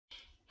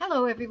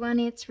Hello everyone,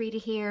 it's Rita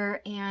here,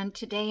 and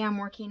today I'm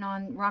working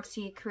on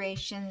Roxy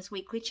Creations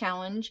Weekly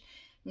Challenge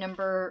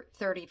number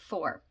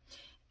 34.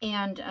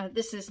 And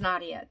this is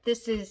not it.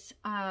 This is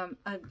a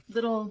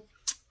little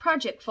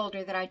project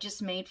folder that I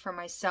just made for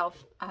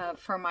myself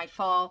for my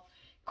fall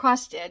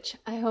cross stitch.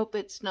 I hope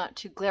it's not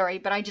too glary,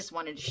 but I just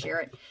wanted to share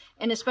it.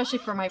 And especially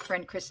for my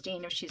friend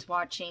Christine, if she's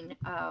watching,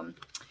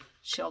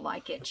 she'll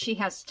like it. She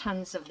has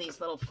tons of these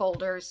little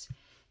folders,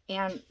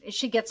 and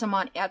she gets them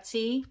on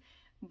Etsy.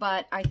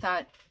 But I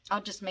thought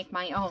I'll just make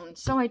my own.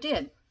 So I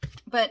did,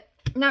 but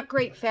not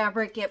great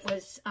fabric. It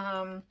was,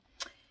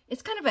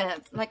 it's kind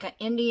of like an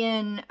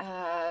Indian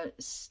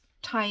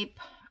type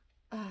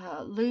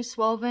loose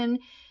woven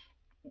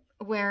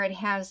where it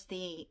has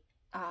the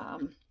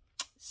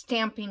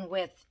stamping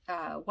with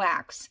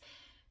wax.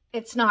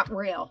 It's not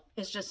real.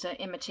 It's just an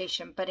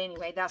imitation. But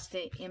anyway, that's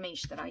the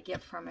image that I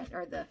get from it,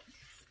 or the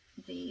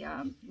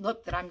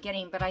look that I'm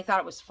getting. But I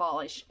thought it was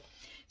fallish.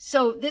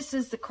 So this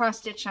is the cross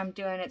stitch I'm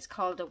doing. It's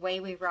called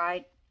Away We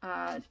Ride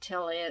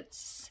Till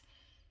It's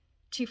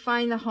To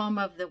Find the Home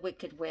of the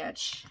Wicked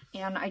Witch.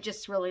 And I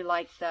just really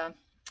like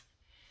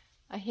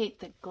I hate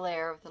the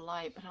glare of the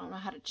light, but I don't know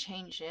how to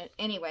change it.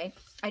 Anyway,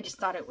 I just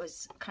thought it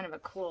was kind of a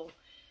cool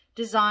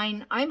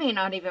design. I may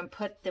not even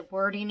put the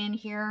wording in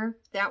here.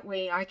 That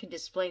way I can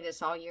display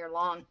this all year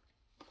long.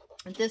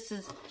 And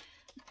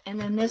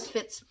then this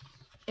fits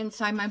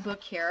inside my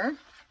book here,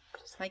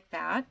 just like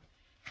that.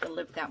 I'll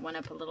lift that one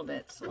up a little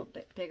bit. It's a little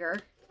bit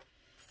bigger.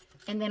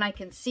 And then I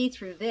can see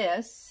through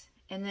this.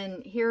 And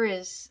then here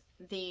is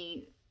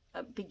the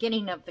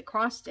beginning of the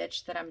cross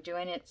stitch that I'm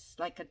doing. It's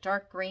like a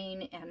dark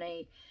green and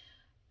a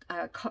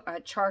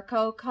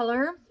charcoal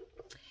color.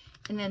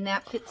 And then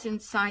that fits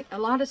inside. A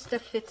lot of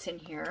stuff fits in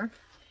here.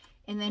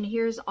 And then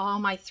here's all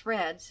my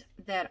threads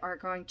that are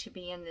going to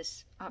be in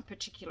this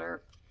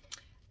particular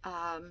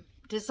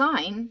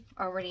design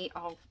already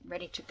all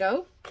ready to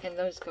go. And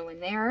those go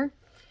in there.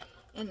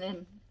 And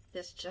then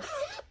this just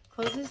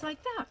closes like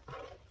that.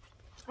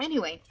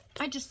 Anyway,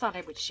 I just thought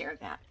I would share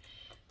that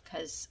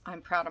because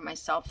I'm proud of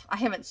myself. I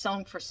haven't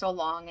sewn for so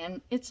long,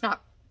 and it's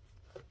not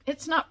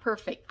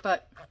perfect,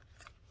 but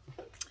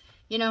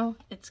you know,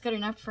 it's good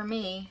enough for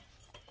me.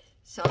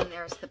 So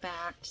there's the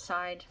back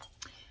side.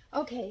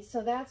 Okay,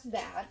 so that's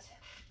that.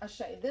 I'll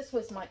show you. This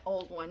was my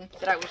old one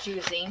that I was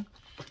using,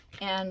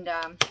 and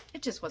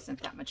it just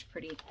wasn't that much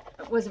pretty.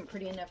 It wasn't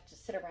pretty enough to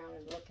sit around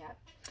and look at.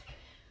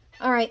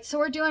 All right, so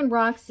we're doing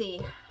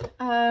Roxy.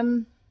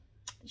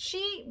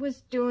 She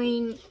was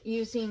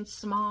using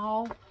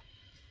small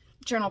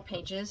journal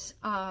pages,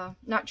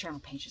 not journal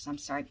pages, I'm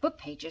sorry, book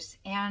pages.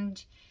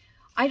 And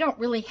I don't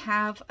really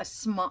have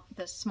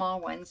the small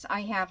ones.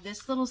 I have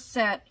this little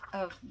set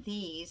of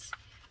these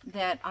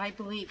that I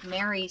believe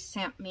Mary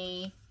sent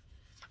me,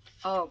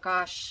 oh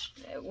gosh,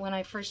 when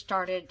I first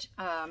started.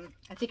 I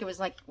think it was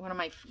like one of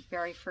my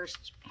very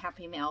first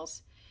Happy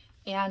Mails.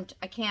 And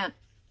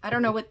I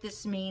don't know what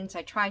this means.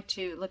 I tried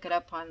to look it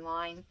up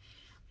online,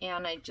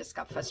 and I just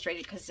got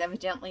frustrated because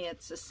evidently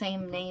it's the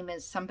same name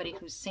as somebody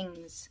who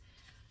sings,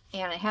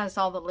 and it has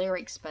all the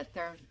lyrics, but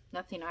they're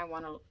nothing I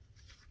want to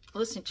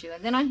listen to.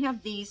 And then I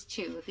have these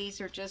two. These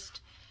are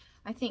just,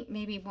 I think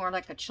maybe more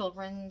like a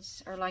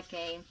children's, or like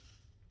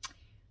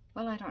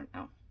well, I don't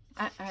know.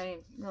 I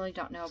really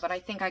don't know, but I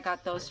think I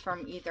got those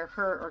from either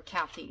her or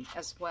Kathy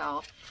as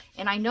well.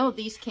 And I know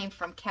these came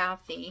from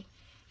Kathy,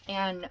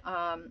 and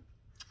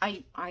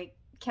I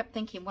kept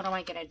thinking, what am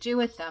I going to do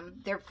with them?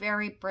 They're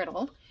very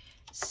brittle,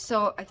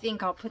 so I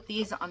think I'll put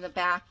these on the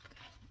back.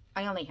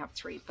 I only have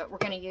 3, but we're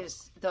going to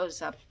use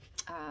those up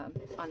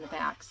on the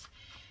backs.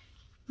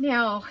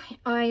 Now,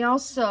 I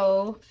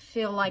also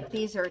feel like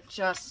these are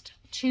just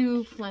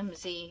too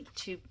flimsy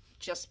to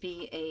just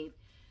be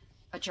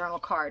a journal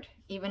card.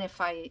 Even if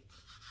I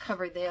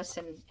cover this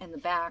and the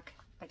back,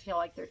 I feel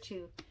like they're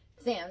too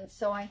thin.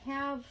 So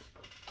I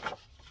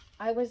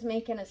was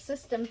making a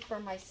system for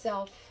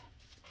myself.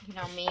 You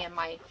know, me and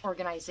my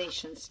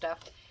organization stuff.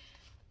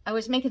 I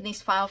was making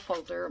these file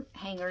folder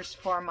hangers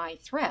for my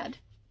thread.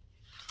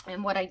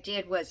 And what I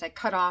did was I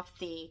cut off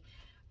the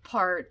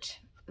part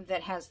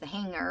that has the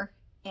hanger,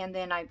 and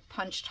then I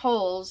punched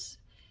holes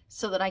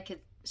so that I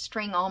could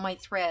string all my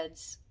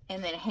threads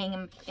and then hang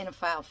them in a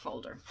file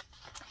folder.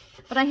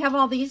 But I have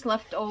all these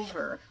left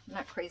over. I'm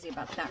not crazy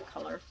about that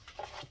color.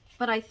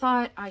 But I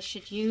thought I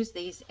should use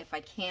these if I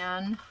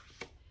can.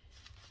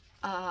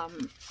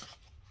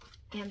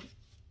 And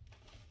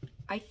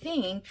I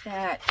think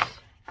that,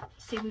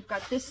 see, we've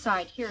got this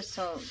side here,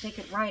 so they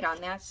could write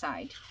on that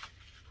side.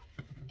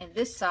 And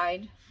this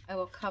side I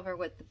will cover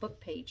with the book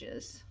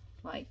pages.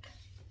 Like,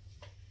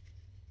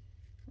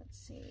 let's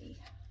see,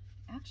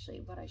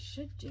 actually what I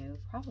should do,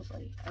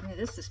 probably, I mean,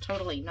 this is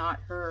totally not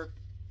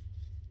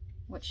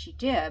what she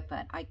did,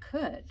 but I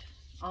could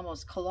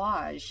almost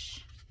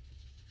collage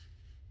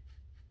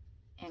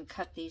and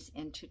cut these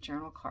into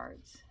journal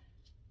cards.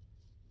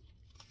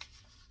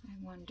 I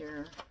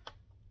wonder...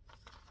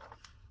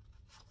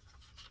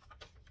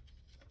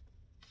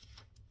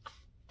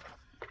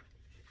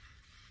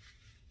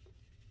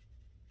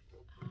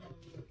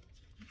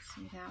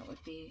 that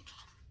would be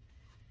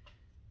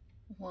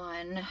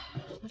one.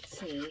 Let's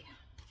see.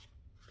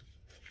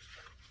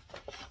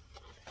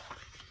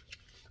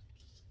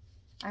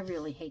 I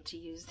really hate to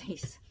use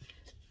these.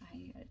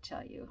 I gotta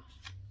tell you.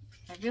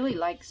 I really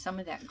like some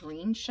of that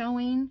green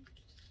showing.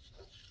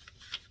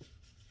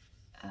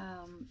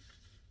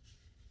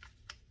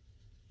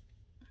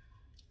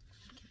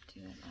 Do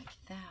it like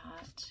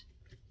that.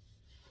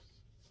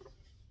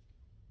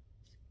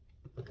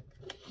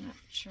 I'm not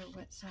sure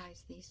what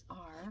size these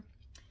are.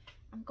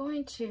 I'm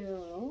going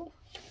to...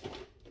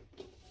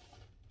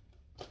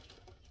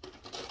 I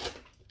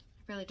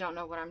really don't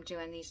know what I'm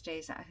doing these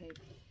days. I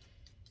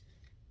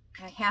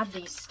have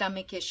these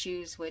stomach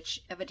issues,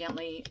 which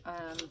evidently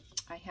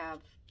I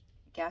have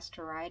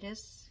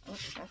gastritis.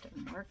 Oops, that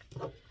didn't work.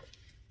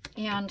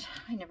 And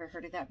I never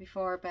heard of that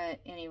before, but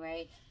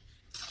anyway.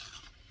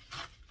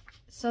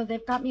 So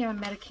they've got me on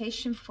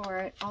medication for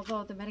it,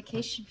 although the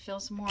medication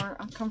feels more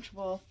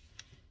uncomfortable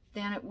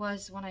than it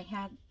was when I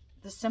had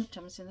the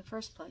symptoms in the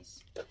first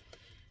place.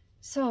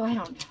 So I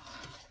don't know.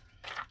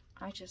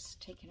 I just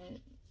taking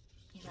it,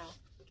 you know,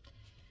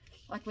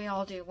 like we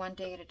all do, one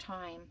day at a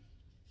time.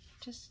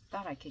 Just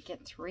thought I could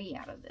get 3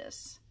 out of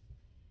this.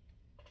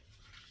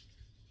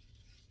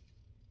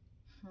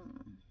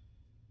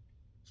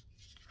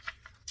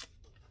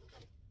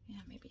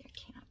 Yeah, maybe I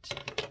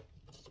can't.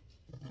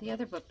 The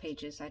other book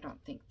pages, I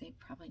don't think they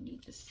probably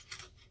need this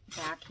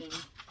backing.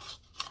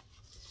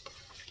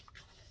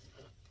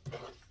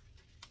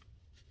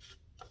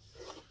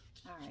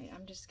 Alright,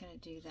 I'm just going to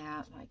do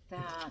that like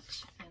that.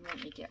 And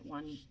let me get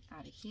one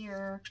out of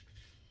here.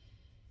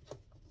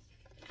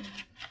 And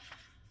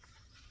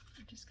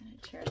I'm just going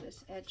to tear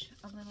this edge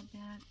a little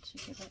bit to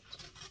give it...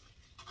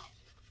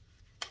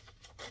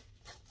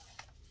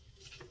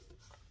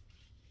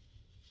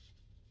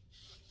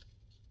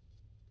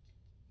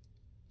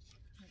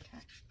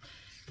 Okay.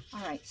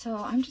 Alright, so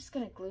I'm just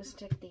going to glue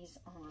stick these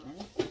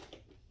on.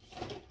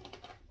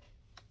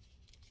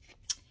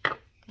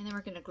 And then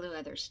we're going to glue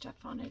other stuff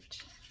on it.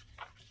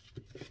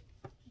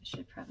 I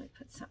should probably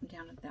put something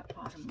down at that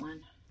bottom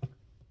one.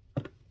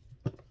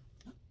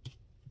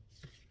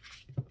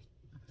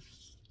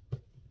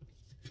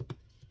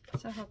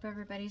 So I hope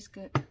everybody's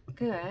good.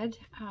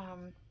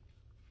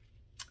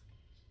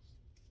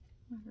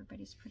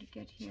 Everybody's pretty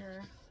good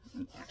here.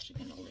 I'm actually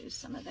going to lose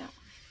some of that.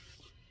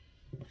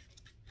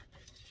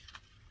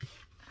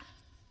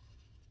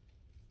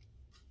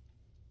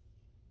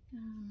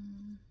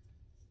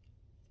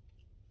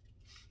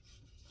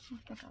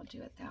 I think I'll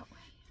do it that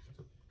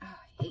way. Oh,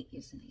 I hate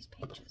using these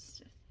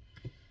pages.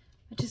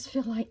 I just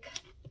feel like,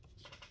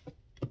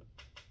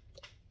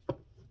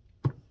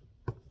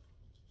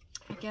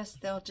 I guess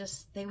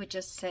they would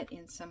just sit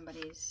in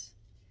somebody's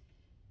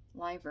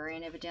library,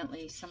 and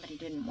evidently somebody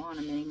didn't want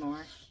them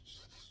anymore.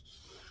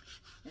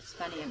 It's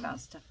funny about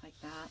stuff like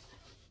that.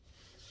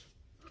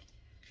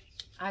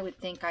 I would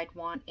think I'd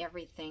want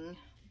everything,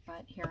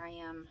 but here I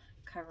am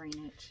covering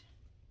it.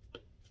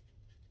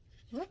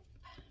 Whoop.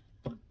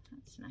 Oh,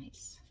 that's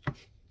nice.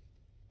 Okay.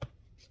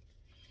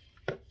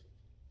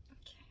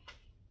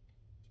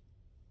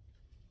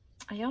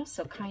 I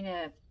also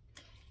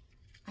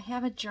I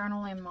have a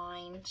journal in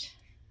mind.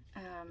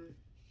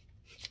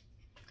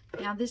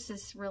 Now this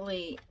is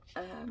really,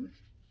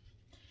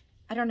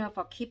 I don't know if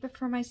I'll keep it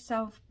for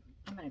myself.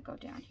 I'm going to go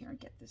down here and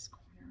get this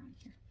corner on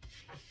here.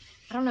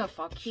 I don't know if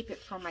I'll keep it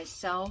for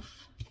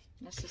myself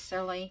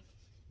necessarily.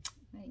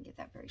 I didn't get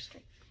that very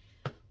straight.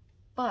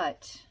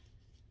 But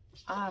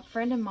a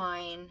friend of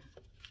mine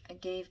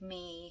gave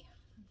me,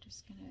 I'm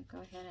just going to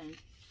go ahead and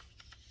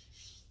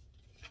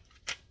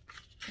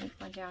make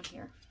one down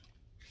here.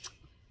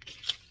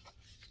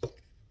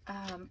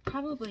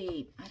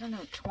 Probably, I don't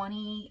know,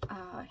 20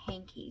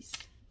 hankies.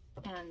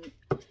 And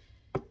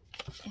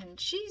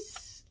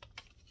she's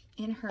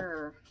in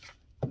her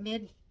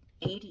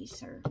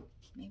mid-80s, or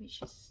maybe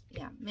she's,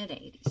 yeah,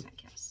 mid-80s, I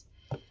guess.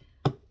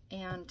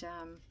 And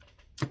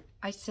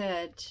I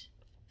said,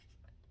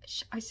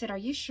 are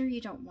you sure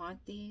you don't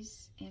want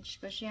these? And she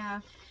goes,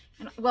 yeah.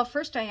 And well,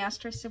 first I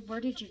asked her, I said, where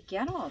did you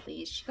get all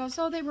these? She goes,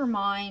 oh, they were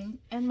mine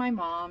and my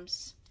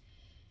mom's.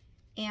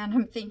 And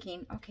I'm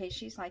thinking, okay,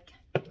 she's like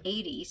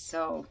 80,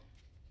 so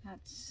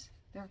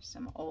there's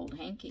some old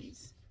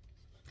hankies.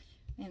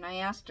 And I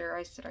asked her,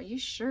 I said, are you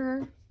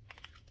sure?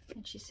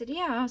 And she said,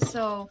 yeah.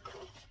 So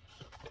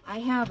I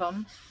have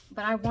them,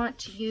 but I want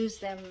to use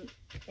them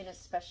in a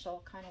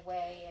special kind of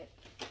way.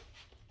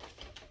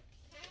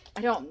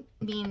 I don't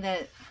mean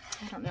that,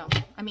 I don't know.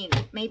 I mean,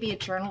 maybe a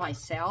journal I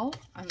sell.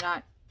 I'm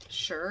not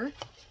sure.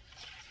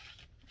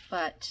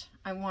 But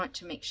I want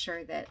to make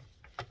sure that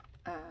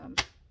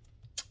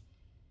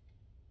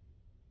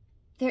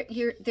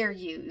they're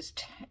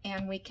used,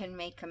 and we can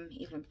make them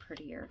even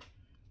prettier.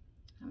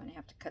 I'm going to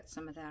have to cut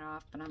some of that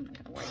off, but I'm not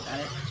going to worry about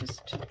it.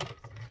 Just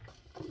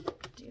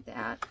do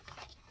that.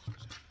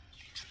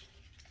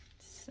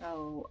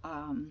 So,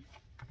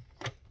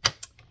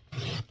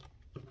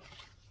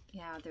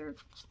 yeah,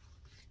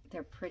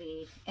 they're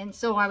pretty. And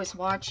so I was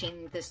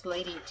watching this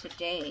lady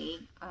today,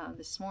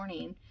 this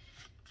morning,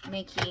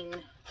 making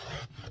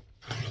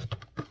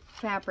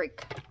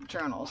fabric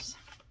journals.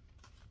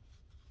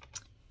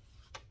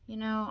 You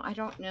know, I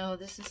don't know.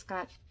 This has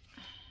got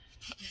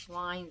these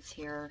lines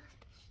here.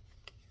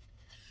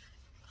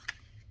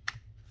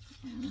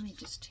 And let me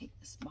just take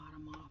this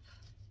bottom off.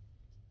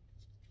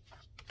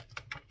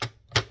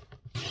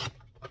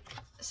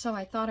 So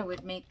I thought I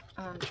would make,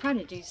 try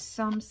to do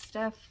some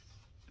stuff,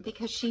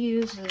 because she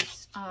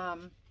uses,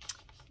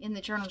 in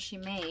the journal she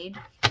made,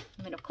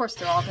 I mean, of course,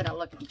 they're all going to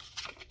look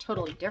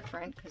totally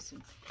different because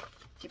it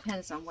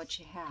depends on what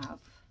you have.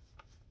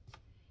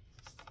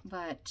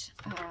 But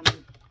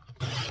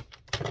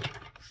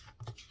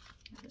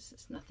this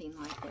is nothing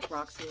like what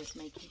Roxy was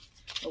making.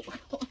 Oh,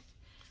 well,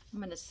 I'm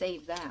going to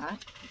save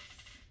that.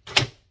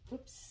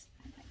 Oops,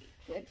 that might be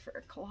good for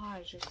a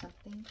collage or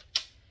something.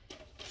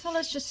 So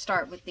let's just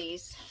start with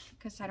these,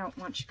 because I don't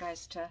want you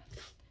guys to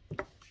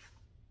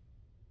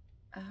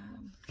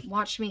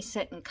watch me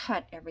sit and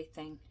cut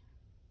everything.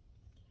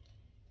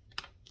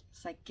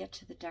 It's like, get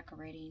to the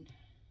decorating.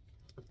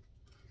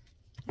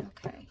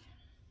 Okay.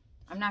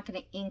 I'm not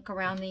going to ink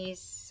around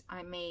these.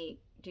 I may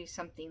do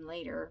something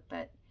later,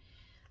 but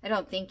I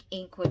don't think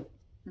ink would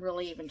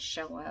really even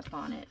show up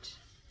on it.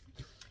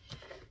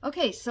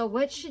 Okay, so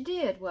what she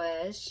did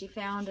was she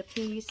found a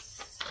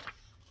piece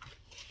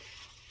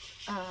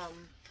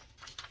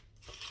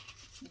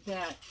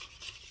that,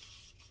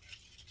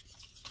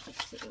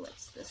 let's see,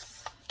 what's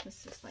this?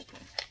 This is like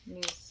a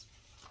news.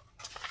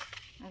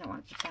 I don't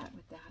want to put that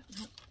with that.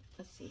 Nope.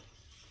 Let's see.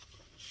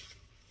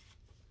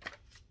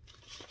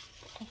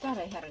 I thought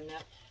I had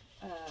enough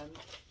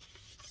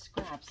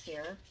scraps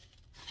here.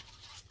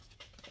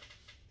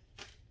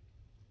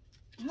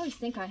 I always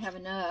think I have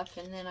enough,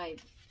 and then I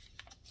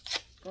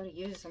go to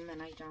use them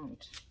and I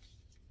don't.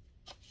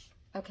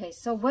 Okay,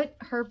 so what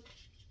her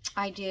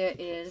idea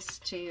is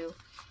to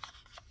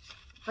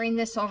bring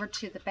this over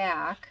to the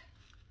back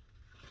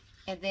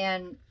and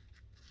then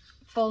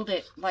fold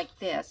it like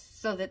this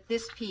so that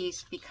this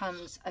piece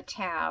becomes a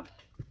tab,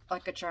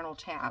 like a journal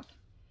tab.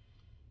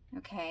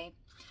 Okay,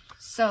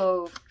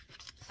 so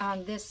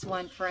on this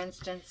one, for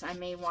instance, I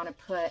may want to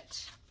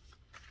put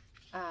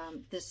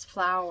this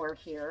flower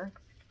here,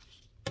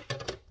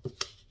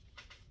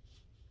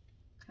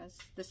 because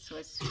this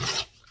was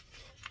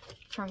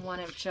from one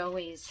of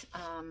Joey's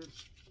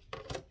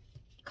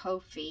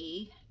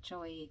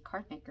Joey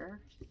Cardmaker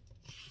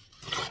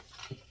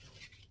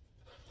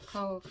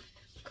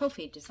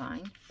Ko-fi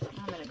design.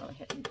 I'm going to go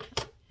ahead and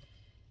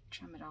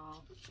trim it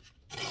all.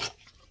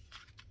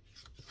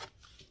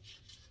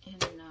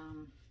 And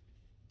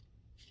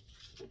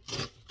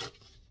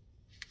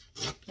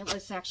it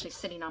was actually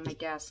sitting on my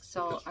desk,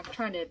 so I'm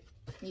trying to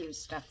use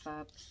stuff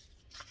up.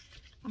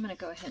 I'm going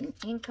to go ahead and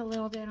ink a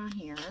little bit on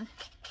here.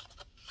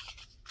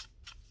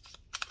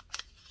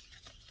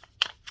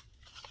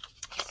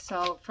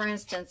 So, for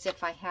instance,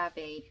 if I have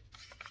a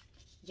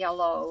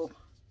yellow,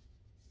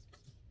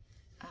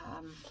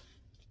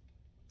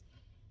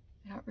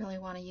 I don't really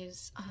want to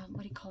use,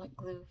 what do you call it,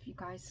 glue, you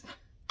guys?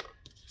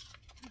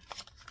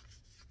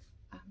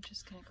 I'm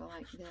just going to go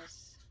like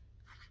this.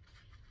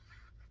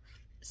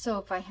 So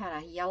if I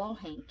had a yellow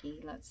hanky,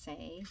 let's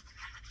say,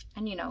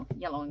 and you know,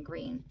 yellow and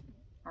green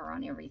are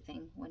on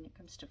everything when it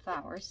comes to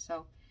flowers,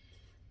 so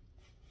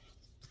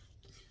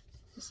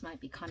this might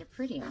be kind of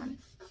pretty on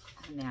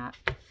that,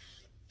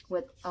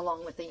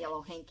 along with the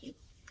yellow hanky.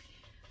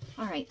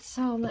 All right,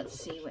 so let's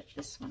see what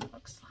this one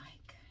looks like.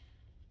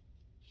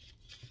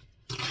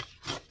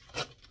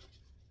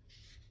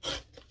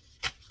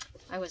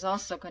 I was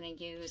also going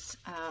to use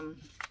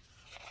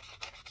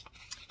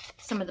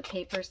some of the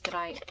papers that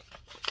I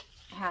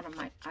have on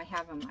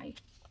my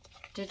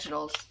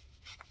digitals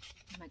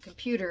on my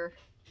computer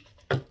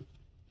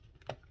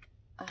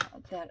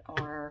that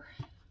are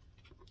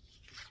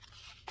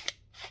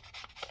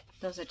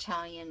those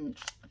Italian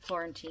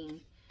Florentine,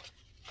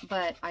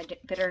 but I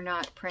better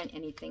not print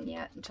anything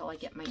yet until I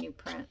get my new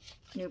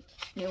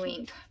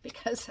ink,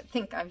 because I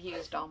think I've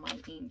used all my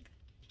ink.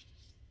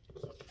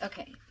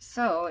 Okay,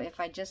 so if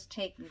I just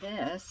take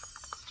this,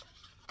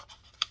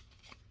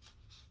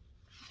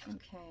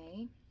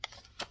 okay,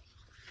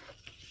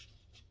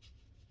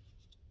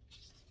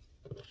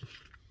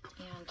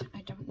 and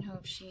I don't know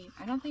if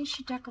I don't think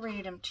she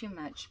decorated them too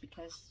much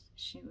because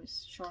she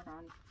was short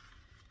on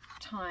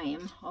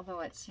time,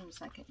 although it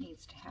seems like it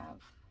needs to have,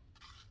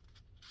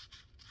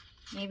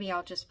 maybe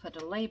I'll just put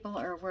a label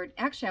or a word.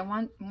 Actually, I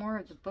want more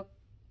of the book,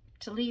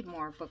 to leave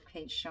more book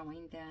page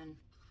showing than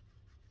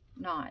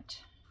not,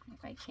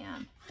 if I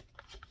can.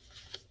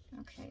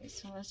 Okay,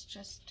 so let's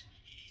just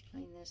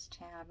bring this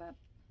tab up.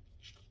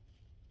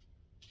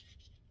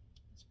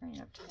 Let's bring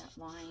it up to that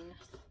line.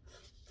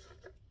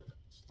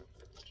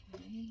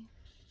 Okay.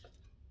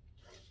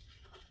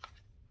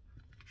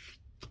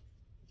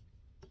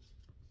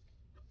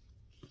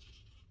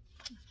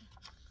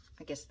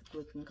 I guess the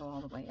glue can go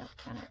all the way up,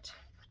 can it?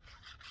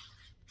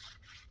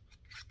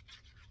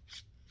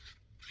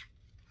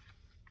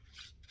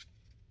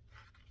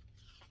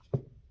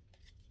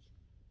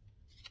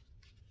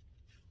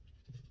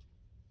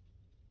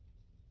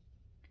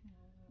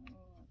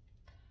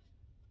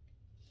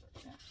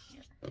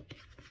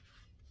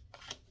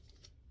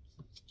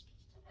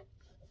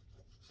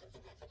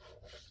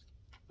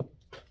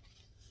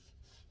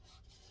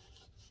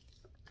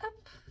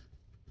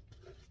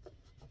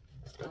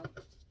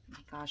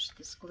 gosh,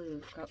 this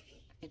glue,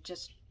 it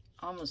just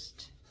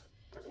almost,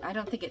 I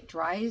don't think it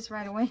dries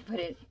right away, but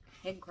it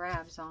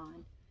grabs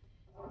on.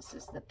 This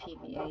is the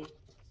PVA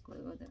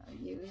glue that I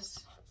use.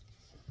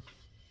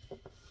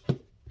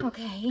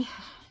 Okay,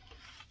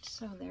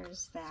 so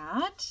there's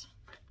that.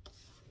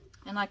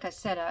 And like I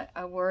said,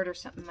 a word or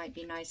something might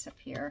be nice up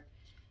here.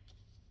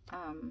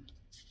 I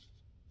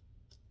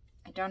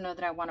don't know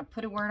that I want to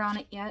put a word on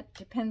it yet.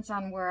 Depends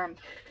on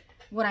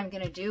what I'm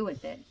going to do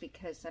with it,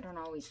 because I don't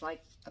always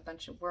like a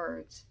bunch of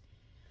words.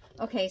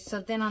 Okay,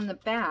 so then on the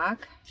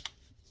back,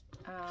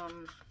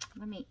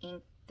 let me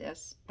ink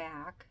this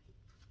back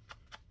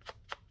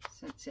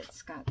since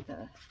it's got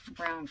the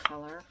brown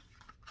color.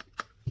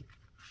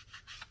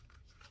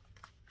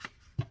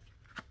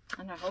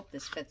 And I hope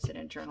this fits in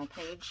a journal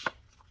page.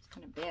 It's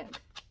kind of big.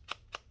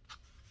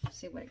 Let's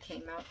see what it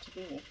came out to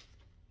be.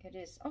 It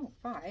is, oh,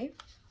 5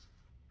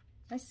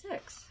 by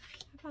 6.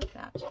 How about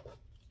that?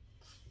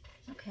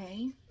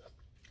 Okay.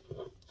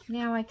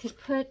 Now I could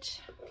put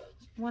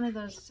one of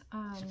those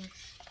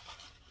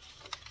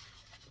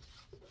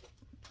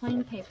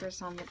plain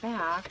papers on the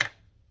back.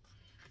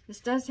 This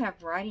does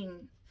have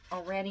writing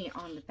already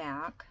on the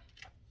back.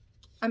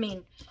 I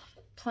mean,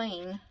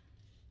 plain.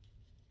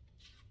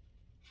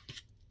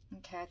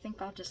 Okay, I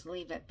think I'll just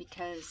leave it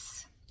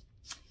because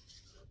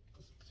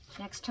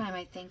next time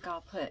I think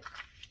I'll put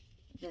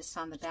this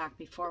on the back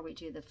before we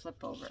do the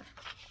flip over.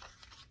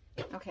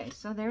 Okay,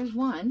 so there's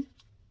one.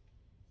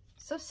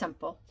 So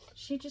simple.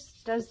 She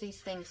just does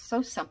these things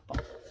so simple.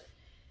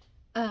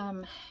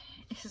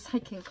 It's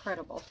like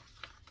incredible.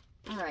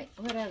 All right,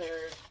 what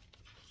other?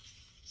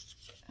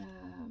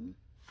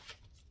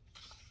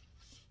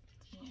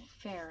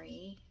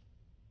 Fairy.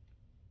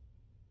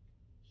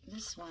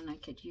 This one I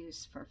could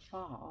use for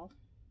fall.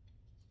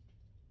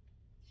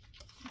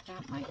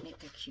 That might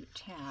make a cute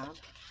tab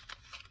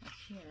up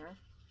here.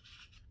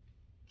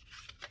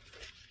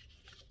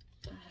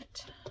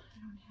 But I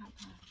don't have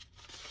a...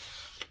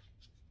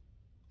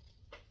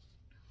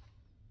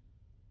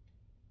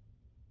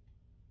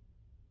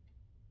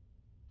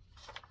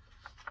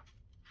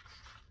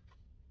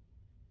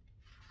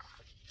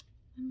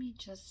 Let me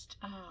just,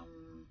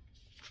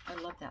 I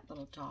love that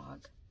little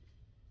dog.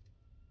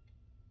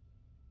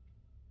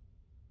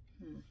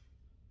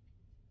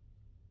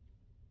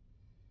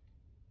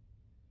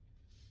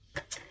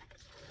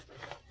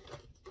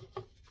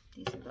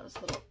 These are those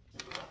little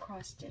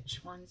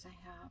cross-stitch ones I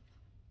have.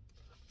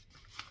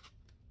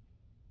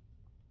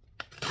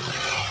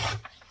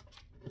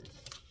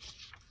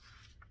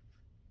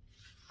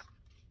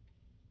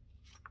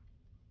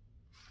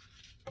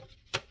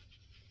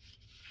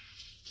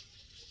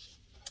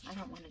 I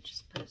don't want to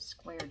just put a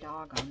square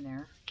dog on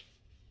there.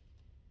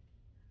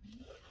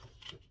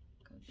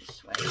 Go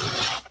this way.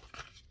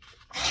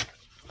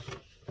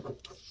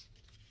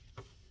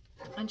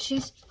 And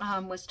she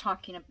was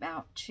talking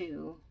about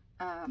too,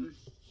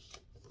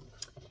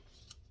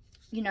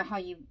 you know how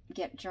you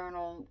get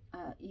journal,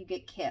 you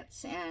get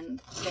kits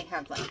and they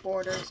have like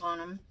borders on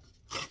them.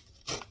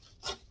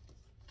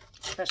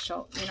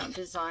 Special, you know,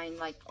 design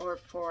like, or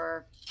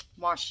for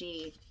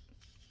washi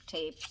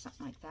tape,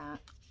 something like that.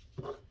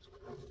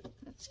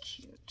 That's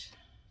cute.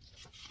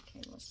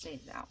 Okay, we'll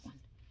save that one.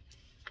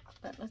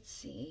 But let's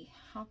see,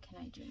 how can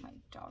I do my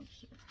dog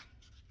here?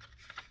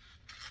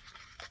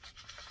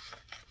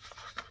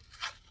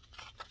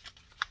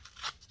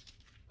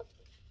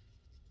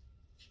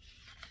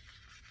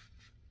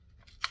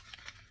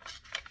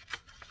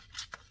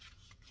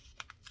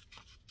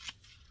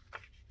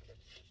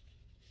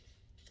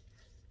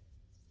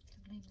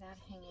 Leave that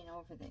hanging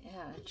over the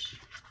edge.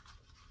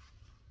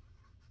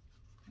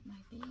 That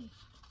might be.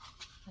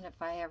 And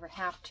if I ever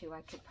have to,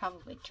 I could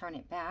probably turn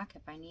it back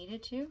if I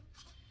needed to.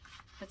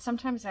 But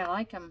sometimes I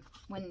like them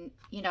when,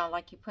 you know,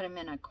 like you put them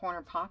in a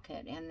corner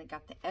pocket and they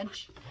got the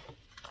edge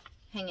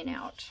hanging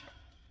out.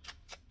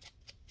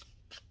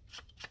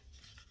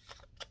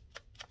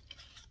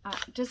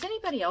 Does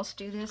anybody else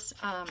do this?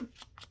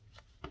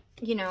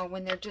 You know,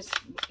 when they're just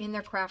in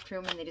their craft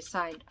room and they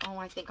decide, oh,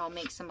 I think I'll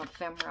make some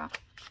ephemera.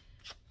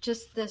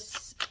 Just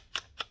this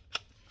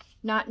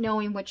not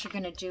knowing what you're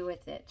going to do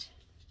with it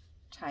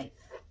type.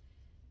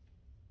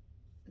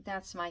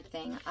 That's my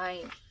thing.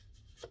 I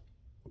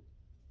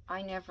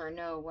never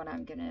know what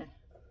I'm gonna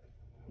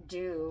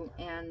do,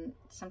 and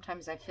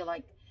sometimes I feel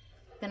like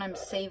then I'm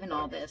saving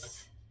all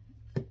this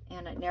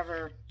and it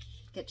never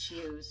gets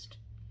used.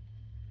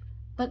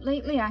 But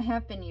lately I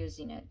have been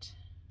using it.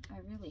 I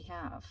really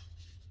have.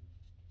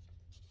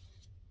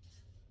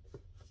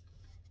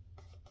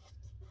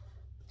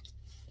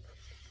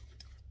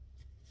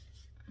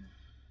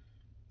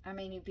 I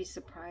mean, you'd be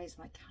surprised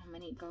like how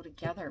many go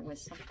together with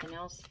something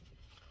else.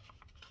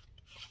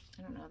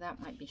 I don't know, that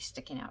might be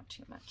sticking out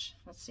too much.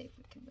 Let's see if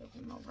we can move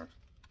him over.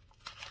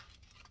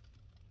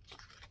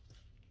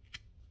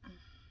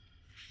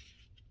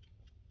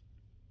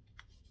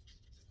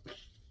 Go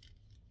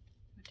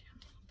down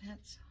a little bit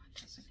so it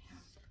doesn't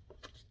have...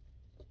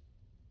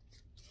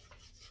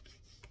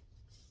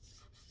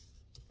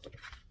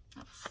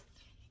 That's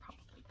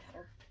probably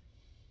better.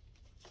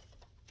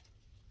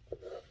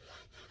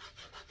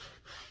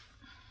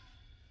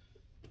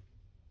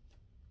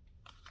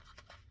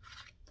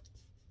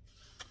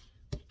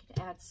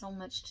 add so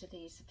much to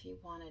these if you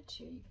wanted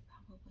to. You could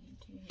probably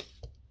do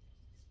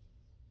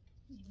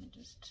even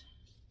just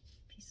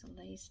a piece of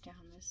lace down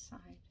this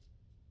side.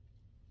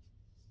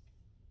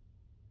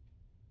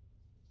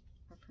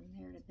 Or from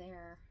there to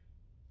there.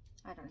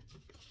 I don't know.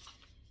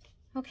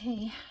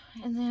 Okay,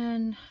 and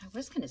then I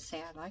was going to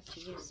say I'd like to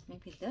use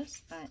maybe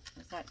this, but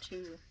is that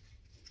too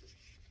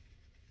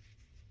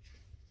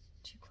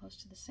close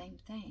to the same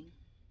thing?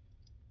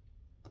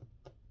 I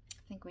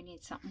think we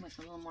need something with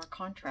a little more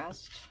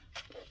contrast.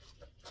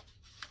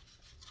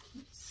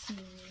 Let's see.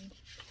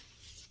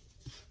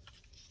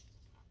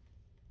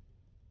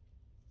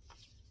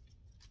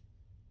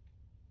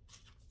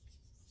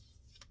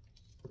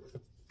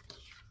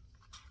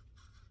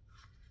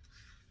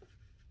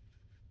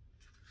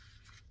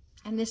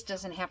 And this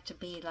doesn't have to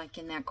be like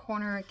in that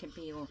corner. It could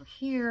be over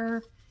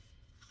here.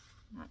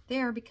 Not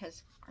there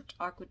because our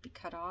dog would be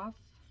cut off.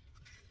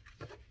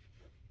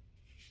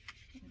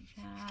 And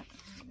that,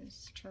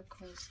 this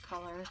turquoise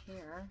color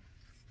here.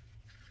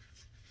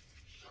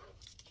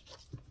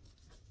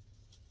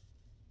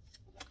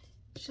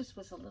 It just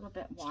was a little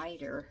bit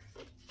wider.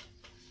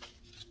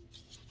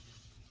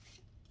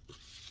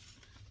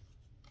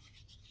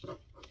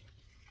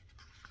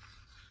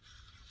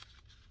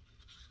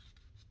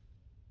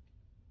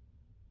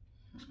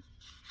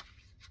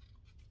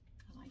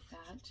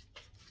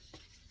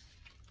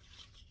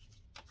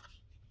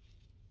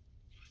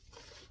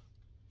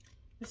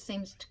 This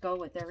seems to go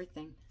with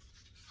everything.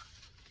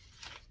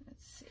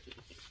 Let's see.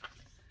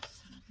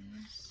 Some of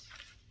this.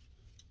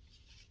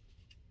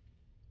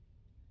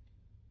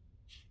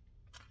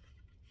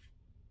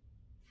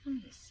 Let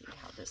me see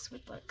how this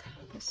would look.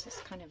 This is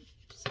kind of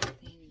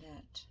something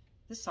that,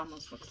 this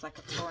almost looks like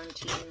a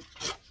Florentine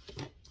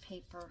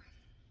paper.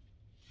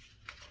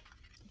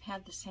 I've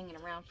had this hanging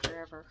around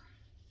forever.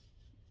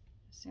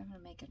 So I'm going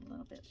to make it a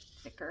little bit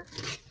thicker.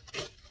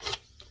 I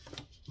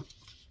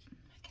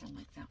kind of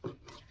like that one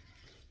better.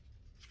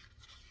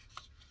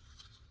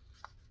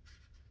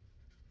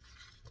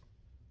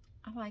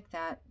 I like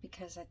that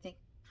because I think,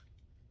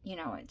 you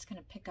know, it's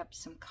going to pick up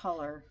some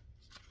color.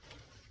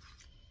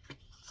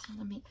 So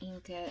let me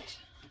ink it.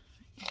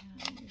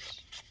 And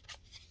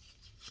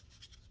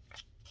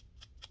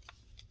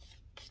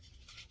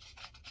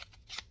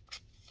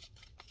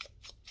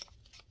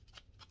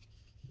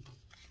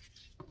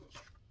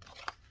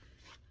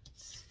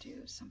let's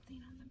do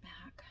something on the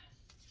back.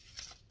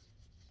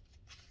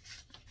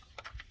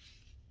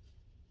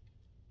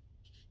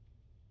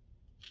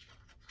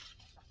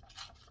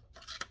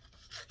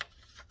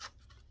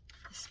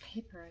 This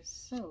paper is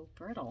so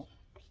brittle.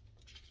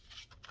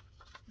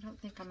 I don't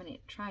think I'm going to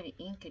try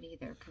to ink it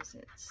either because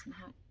it's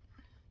not,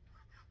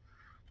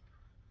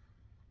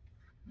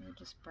 it'll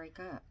just break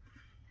up.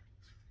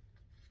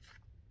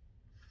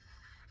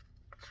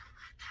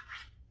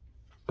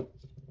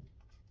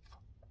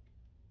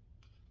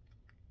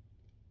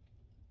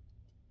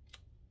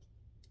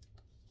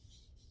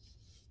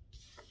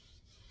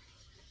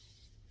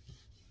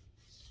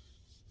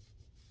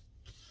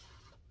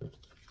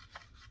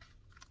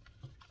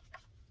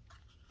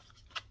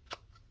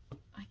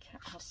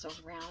 Also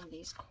round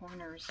these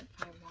corners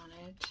if I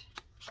wanted.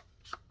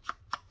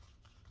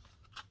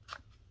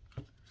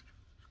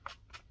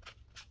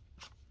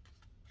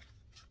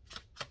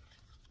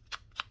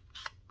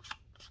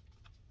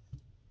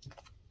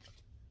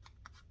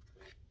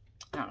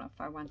 I don't know if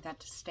I want that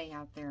to stay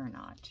out there or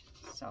not.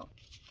 So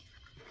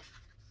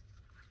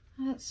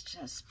let's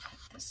just put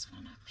this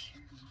one up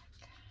here like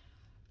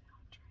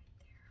about right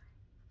there.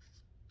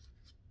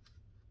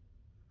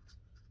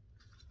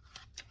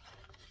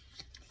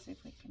 See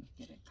if we can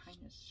get it kind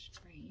of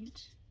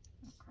straight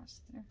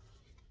across the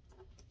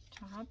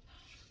top.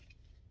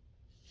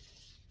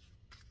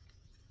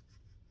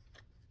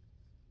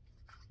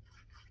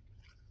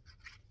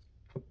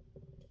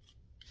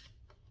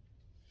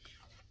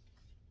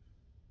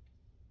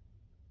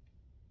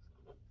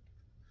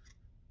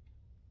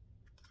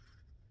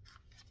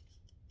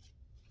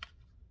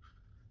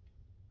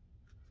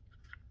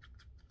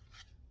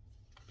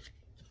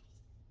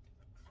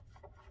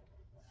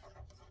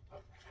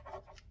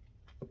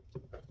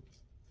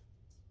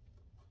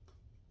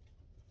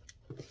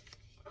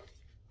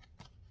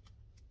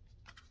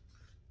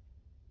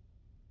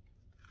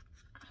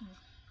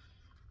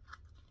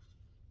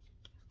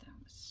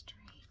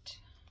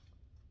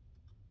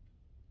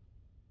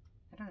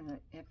 I don't know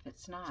if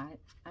it's not.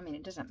 I mean,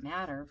 it doesn't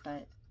matter,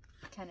 but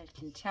I kind of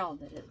can tell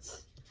that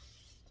it's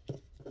a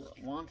little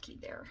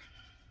wonky there.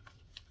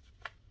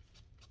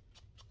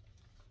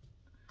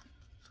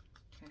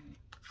 Okay.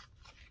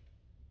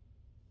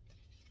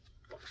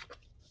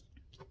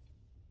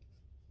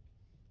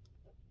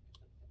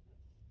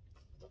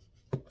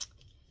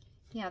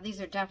 Yeah,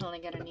 these are definitely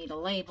going to need a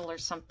label or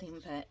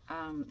something, but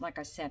like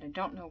I said, I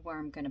don't know where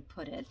I'm going to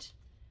put it.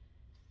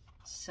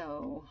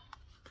 So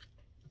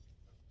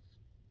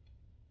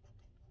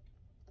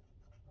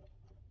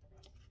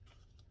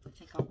I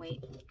think I'll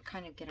wait,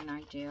 kind of get an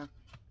idea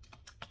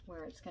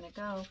where it's going to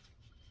go.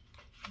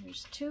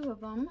 There's two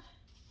of them.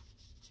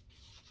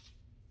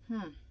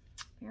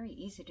 Very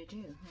easy to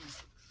do,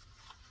 huh?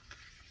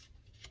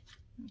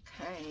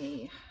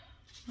 Okay,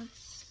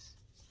 let's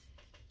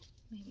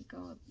maybe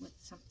go with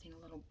something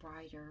a little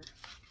brighter.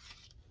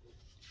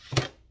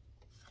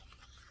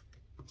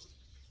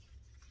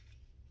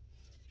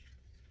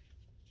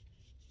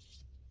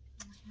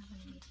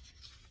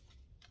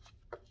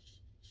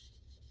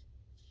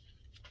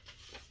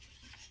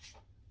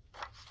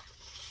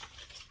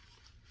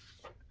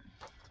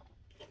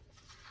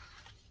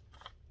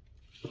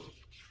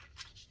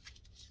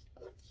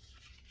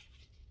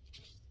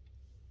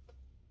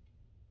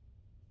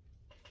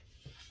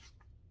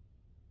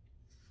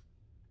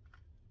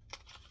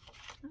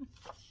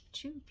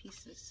 Two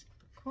pieces.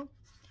 Cool.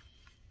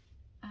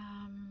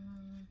 I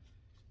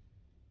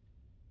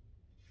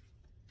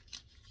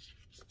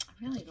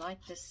really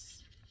like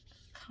this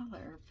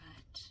color,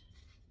 but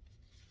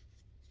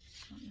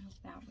I don't know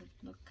if that would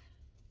look.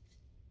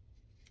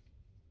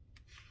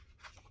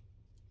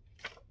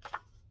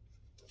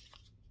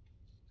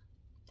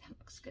 That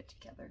looks good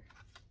together.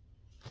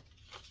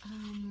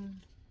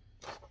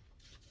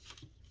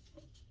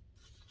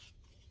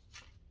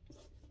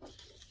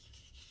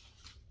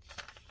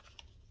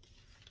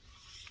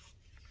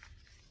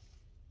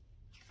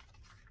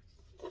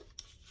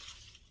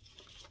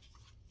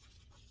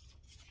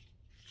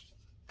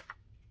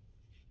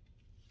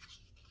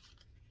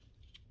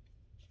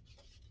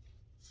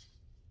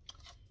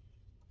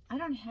 I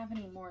don't have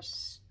any more,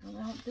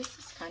 well, this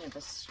is kind of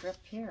a strip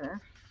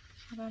here.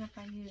 How about if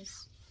I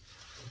use,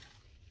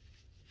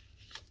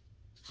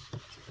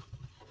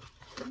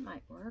 that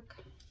might work.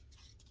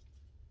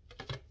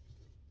 Take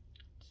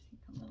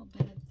a little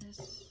bit of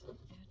this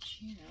edge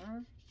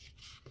here.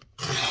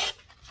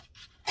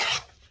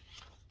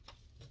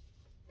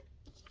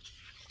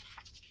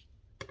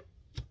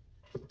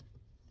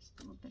 Just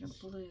a little bit of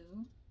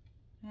blue.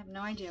 I have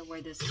no idea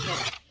where this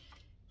kit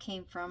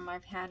came from.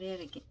 I've had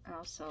it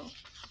also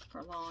for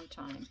a long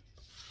time.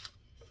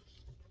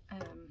 I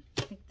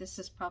think this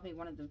is probably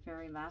one of the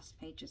very last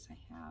pages I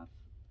have.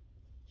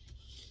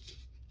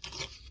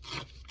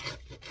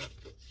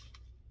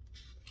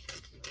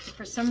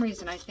 For some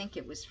reason, I think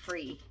it was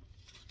free,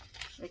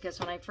 because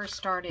when I first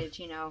started,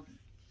 you know,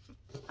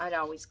 I'd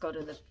always go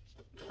to the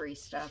free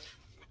stuff,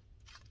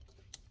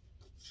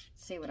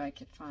 see what I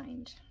could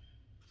find.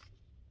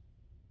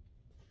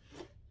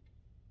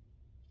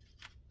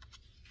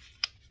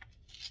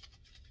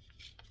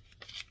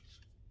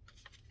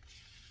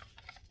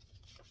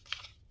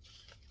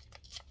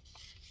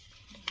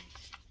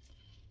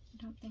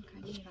 I don't think I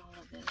need all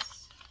of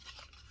this.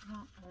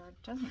 Well, or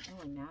it doesn't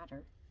really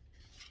matter.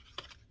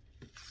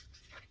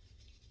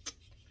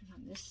 And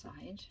on this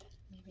side,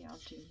 maybe I'll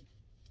do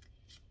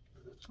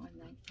one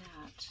like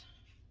that.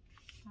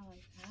 I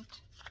like that.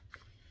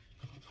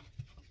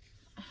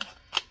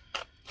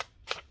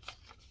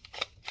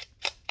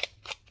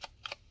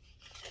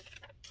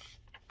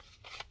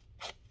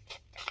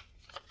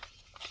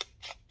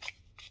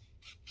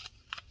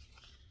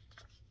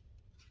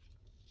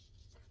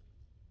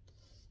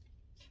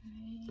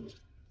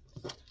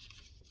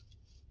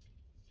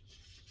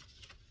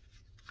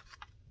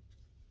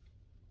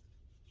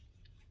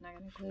 I'm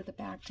going to glue the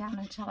back down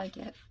until I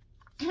get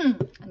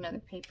another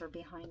paper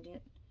behind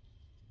it.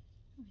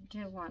 I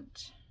do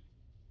want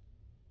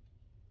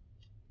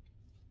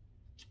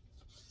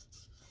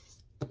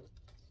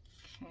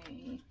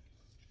okay.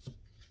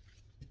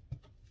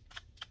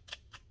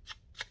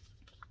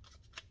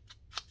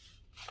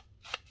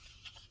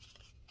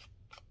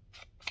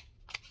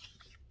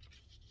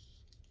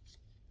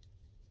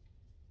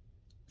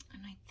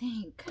 And I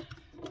think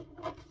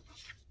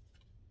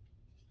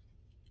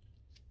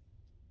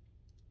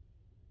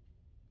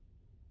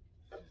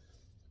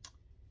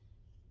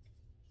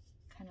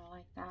kind of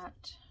like that.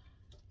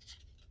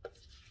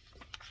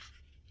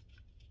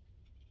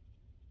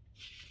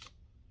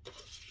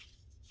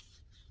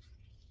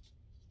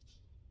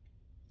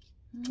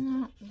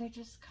 They're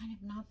just kind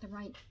of not the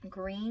right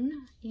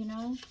green, you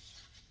know.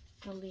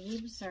 The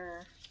leaves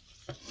are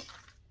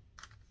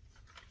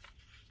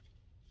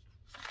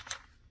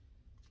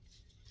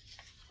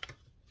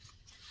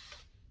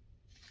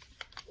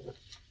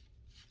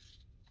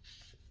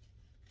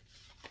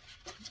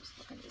just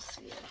looking to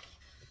see it.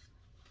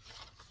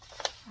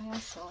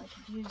 I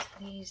could use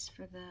these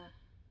for the,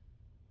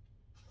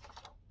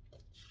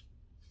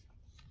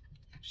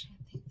 actually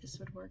I think this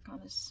would work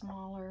on a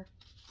smaller,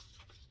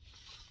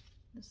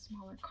 the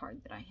smaller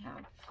card that I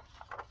have.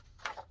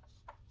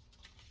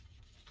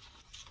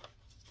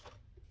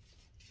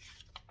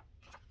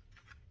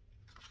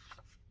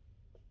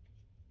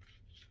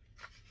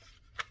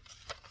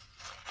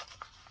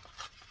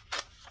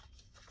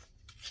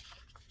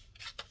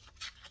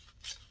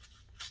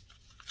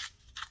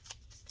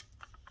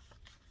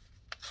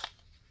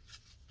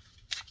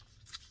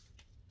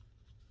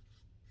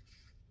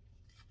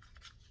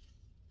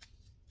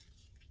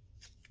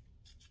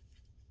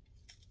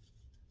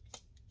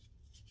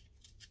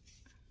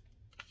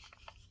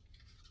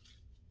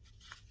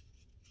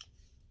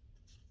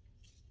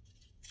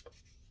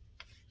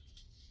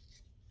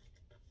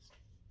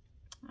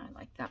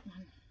 that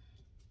one.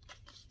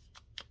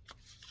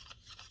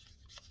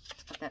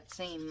 It's got that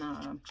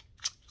same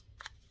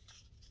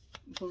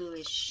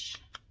bluish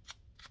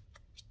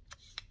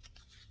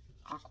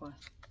aqua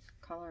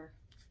color.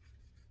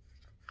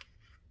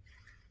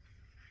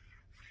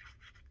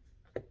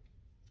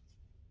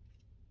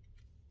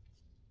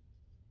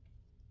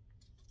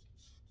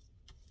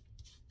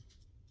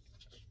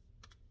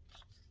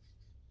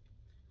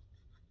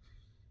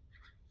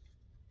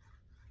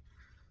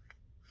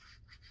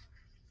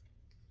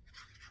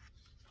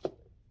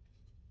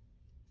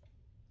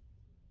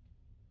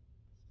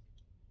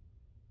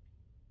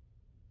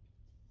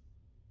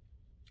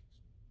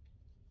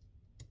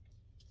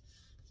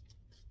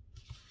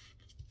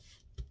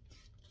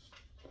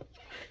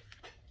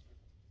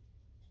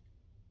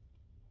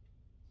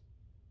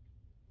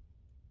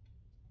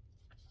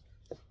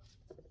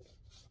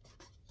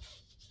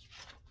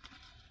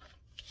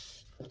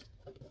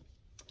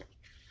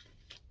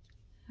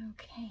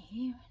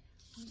 Okay,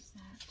 what's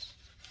that?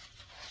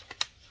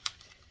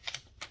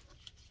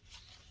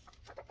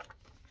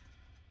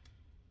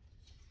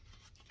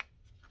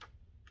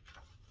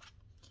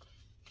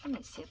 Let me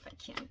see if I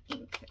can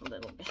ink a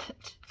little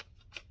bit.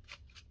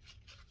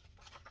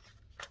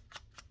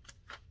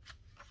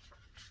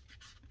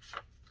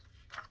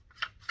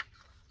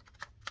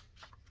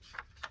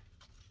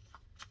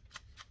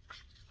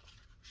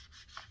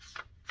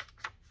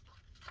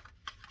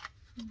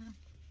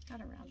 Got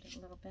around it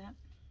a little bit.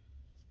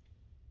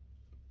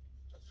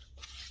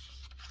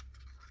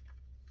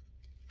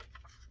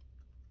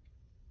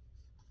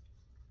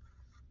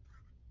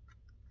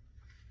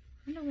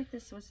 I wonder what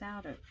this was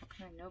out of. What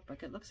kind of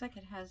notebook? It looks like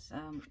it has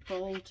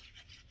gold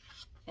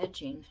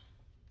edging.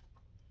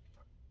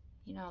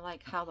 You know,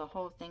 like how the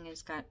whole thing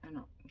has got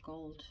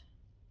gold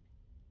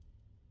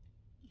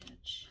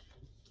edge.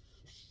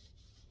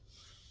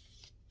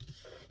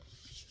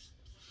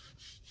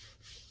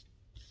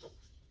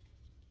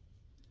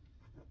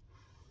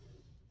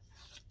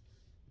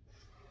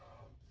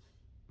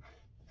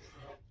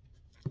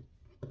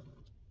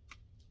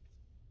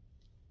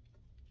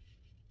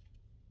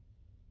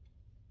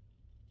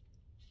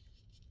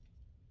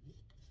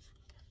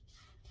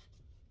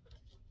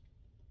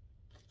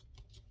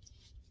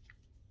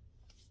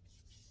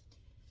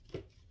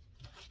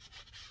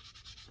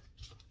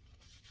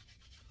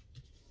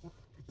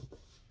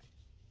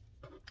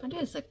 It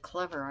is a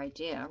clever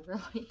idea,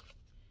 really,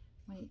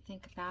 when you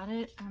think about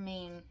it. I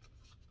mean,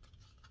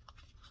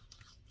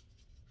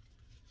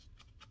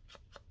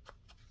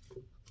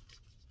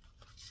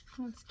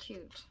 that's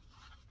cute.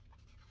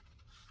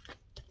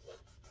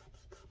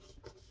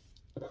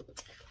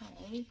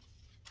 Okay,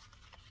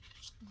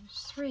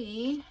 there's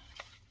 3.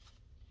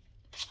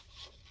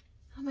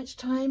 How much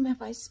time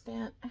have I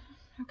spent?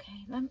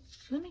 Okay, let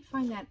me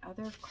find that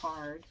other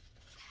card.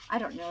 I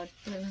don't know,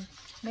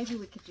 maybe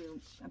we could do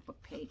a book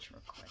page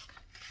real quick.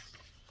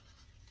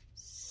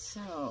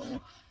 So,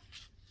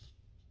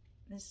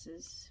 this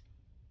is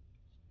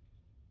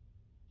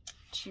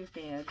too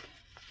big.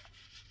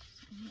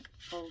 So I'm going to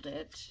fold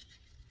it.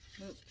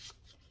 Oop,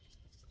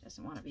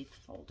 doesn't want to be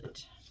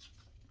folded.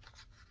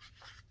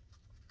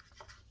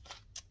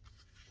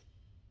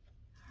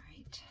 All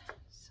right,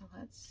 so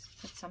let's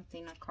put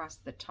something across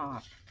the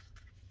top.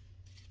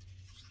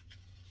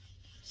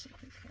 See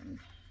if we can.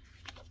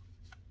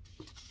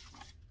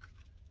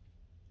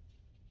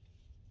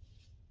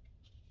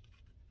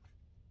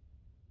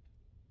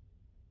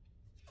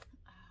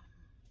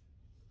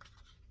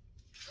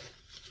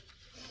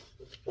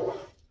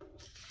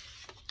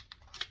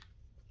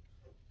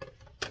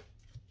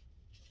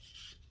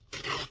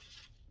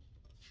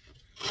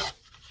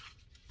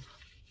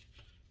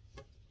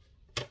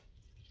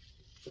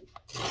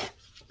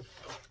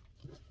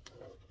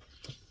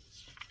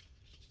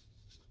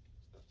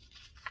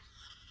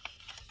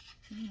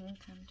 I think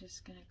I'm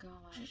just going to go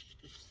like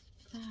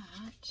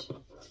that.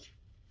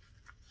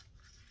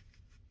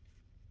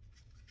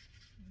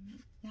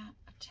 Make that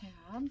a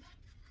tab.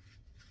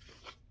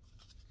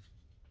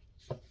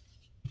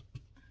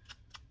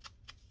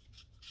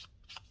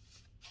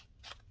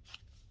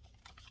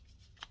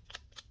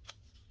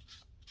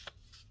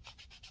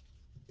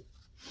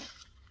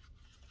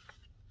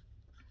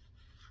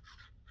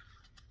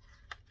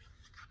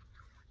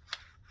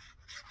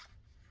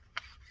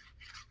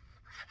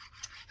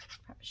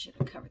 Should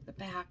have covered the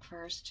back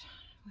first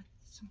with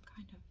some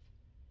kind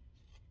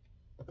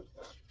of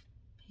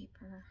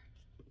paper.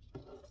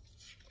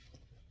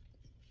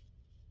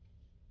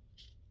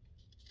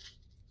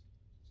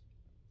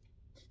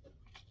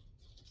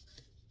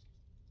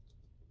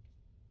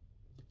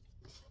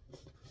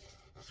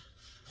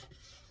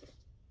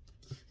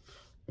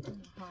 I don't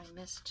know how I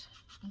missed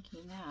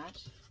inking that.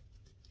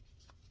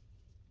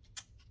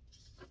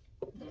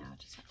 Yeah, I'll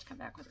just have to come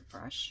back with a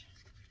brush.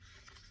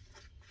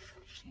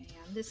 Okay,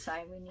 on this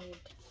side we need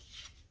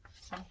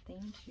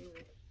something to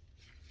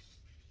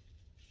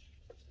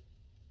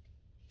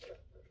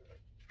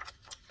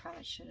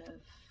probably should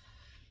have.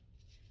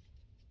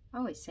 I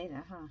always say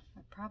that, huh?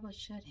 I probably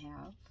should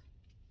have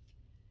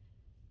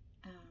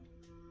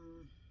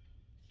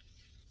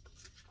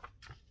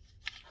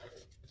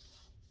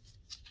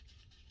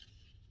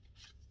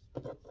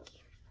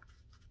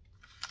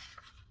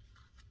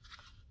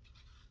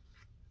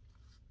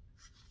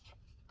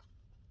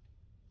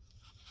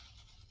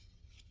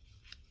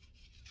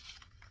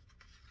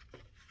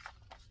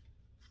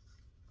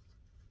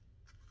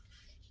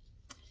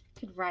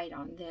Could write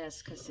on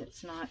this because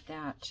it's not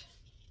that,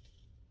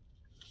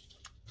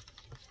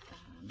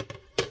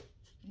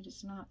 it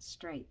is not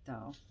straight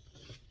though.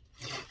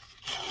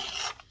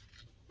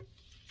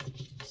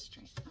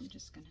 Straight. I'm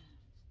just gonna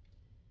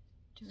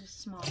do a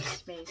small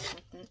space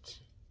with it.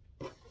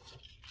 So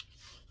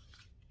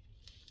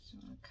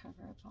I'll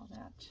cover up all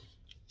that.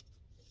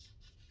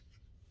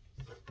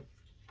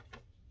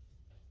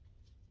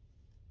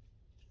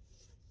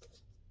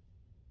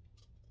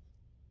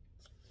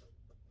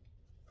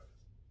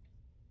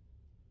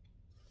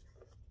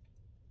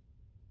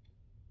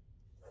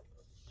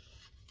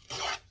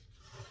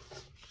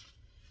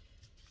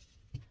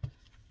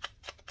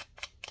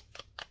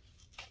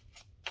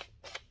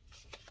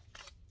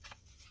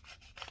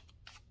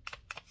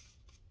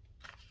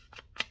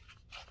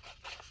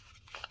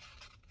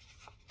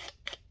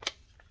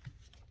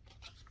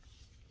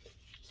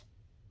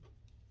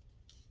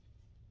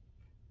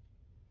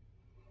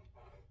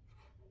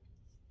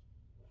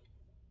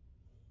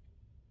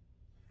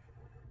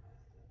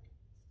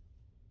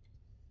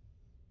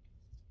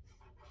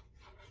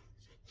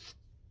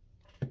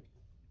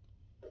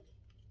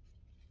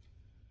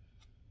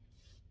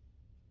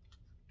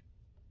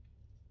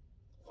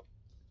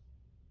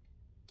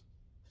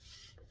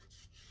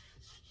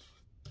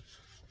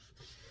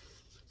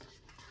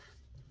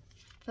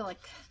 I feel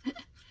like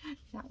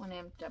that one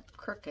ended up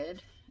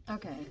crooked.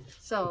 Okay,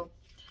 so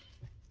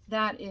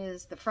that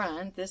is the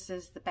front. This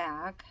is the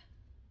back.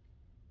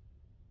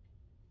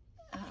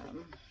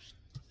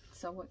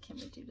 So what can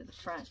we do to the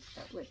front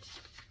that would...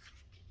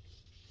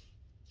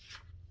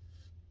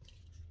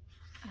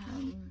 I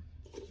need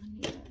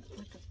it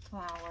with a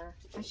flower.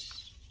 I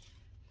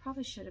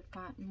probably should have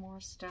gotten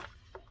more stuff,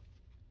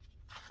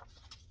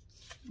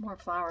 more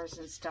flowers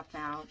and stuff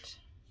out.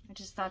 I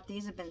just thought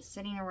these have been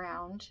sitting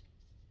around.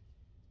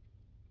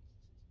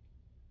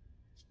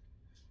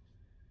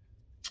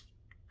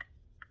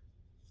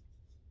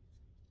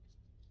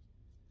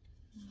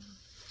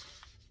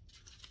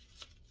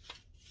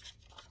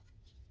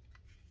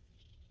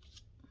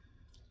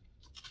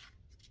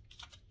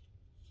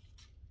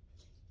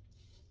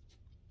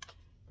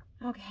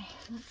 Okay,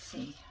 let's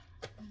see.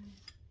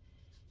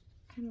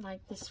 Kind of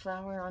like this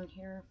flower on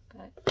here,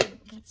 but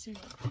let's see.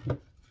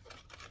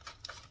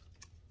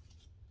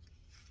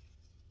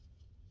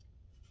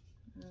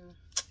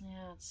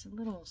 Yeah, it's a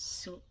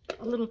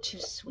little too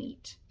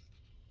sweet.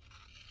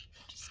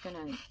 I'm just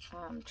gonna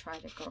try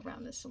to go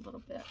around this a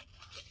little bit.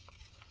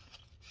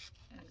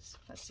 As a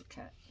fussy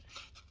cut.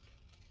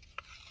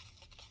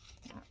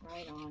 Not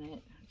right on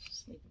it. I'll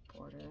just leave a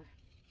border.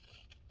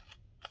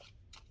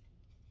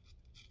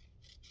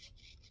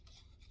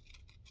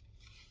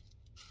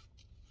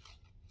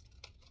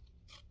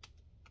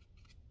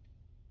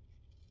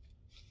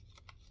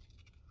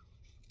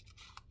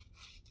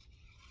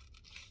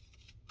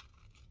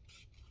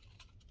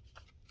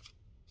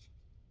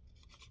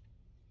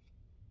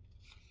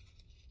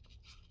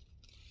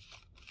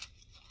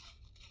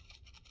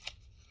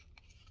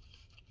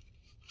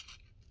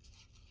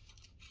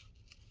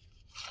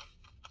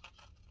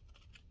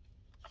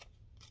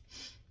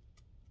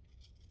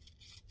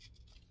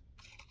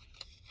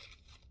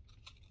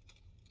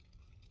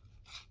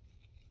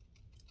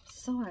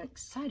 So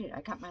excited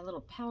I got my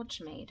little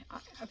pouch made.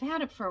 I've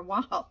had it for a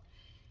while,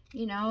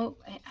 you know.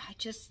 I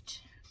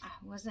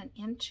wasn't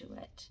into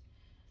it,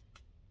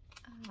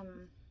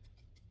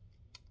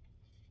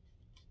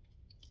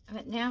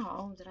 but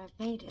now that I've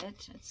made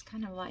it, it's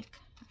kind of like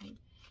I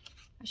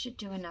should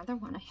do another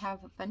one. I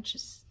have a bunch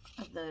of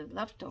the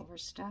leftover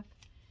stuff.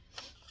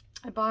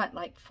 I bought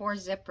like 4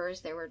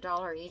 zippers. They were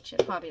 $1 each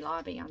at Hobby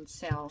Lobby on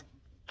sale.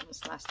 It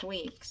was last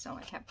week, so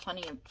I have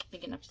plenty of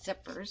big enough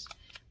zippers,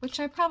 which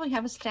I probably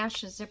have a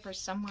stash of zippers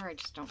somewhere. I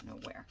just don't know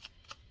where.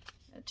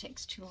 It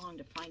takes too long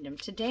to find them.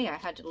 Today I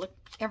had to look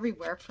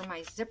everywhere for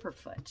my zipper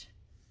foot.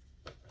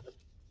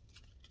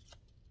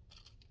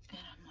 And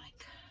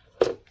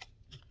I'm like,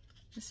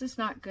 this is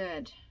not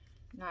good,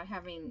 not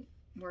having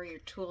where your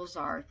tools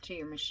are to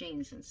your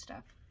machines and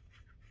stuff.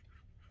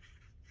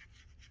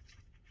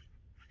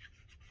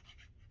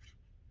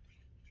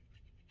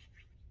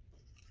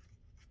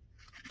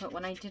 But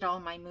when I did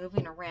all my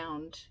moving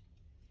around,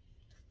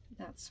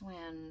 that's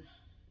when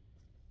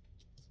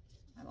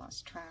I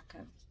lost track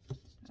of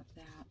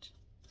that.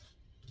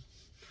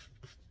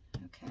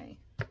 Okay.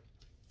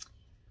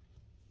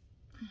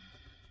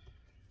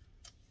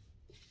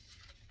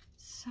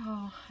 So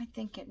I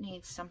think it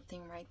needs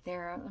something right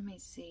there. Let me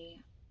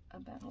see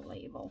about a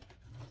label.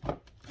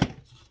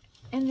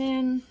 And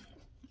then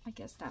I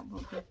guess that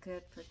will be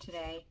good for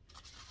today.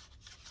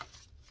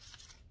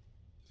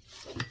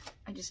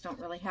 I just don't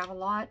really have a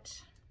lot.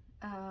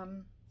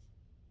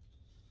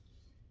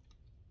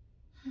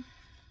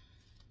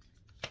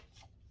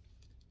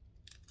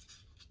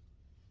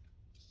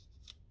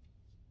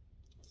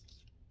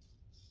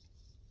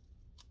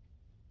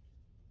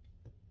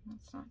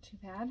 That's not too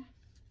bad.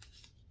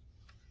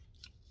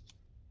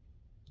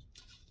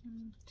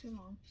 Too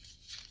long.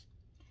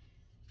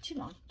 Too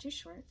long, too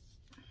short.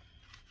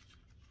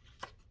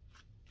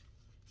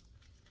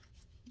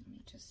 Let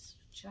me just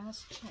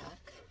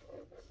check.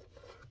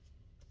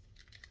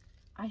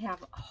 I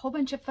have a whole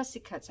bunch of fussy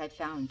cuts I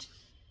found.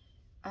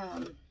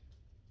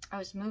 I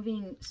was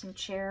moving some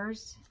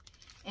chairs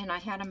and I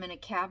had them in a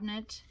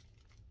cabinet.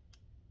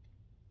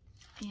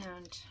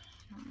 And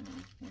I don't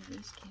know where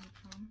these came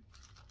from.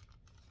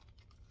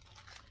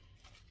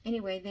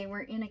 Anyway, they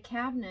were in a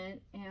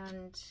cabinet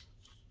and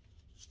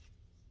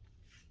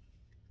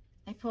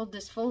I pulled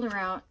this folder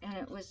out and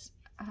it was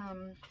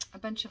a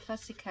bunch of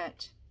fussy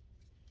cut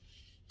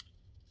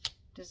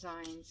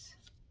designs.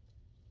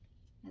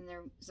 And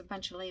there was a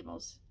bunch of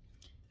labels.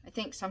 I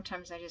think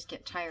sometimes I just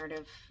get tired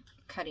of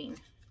cutting.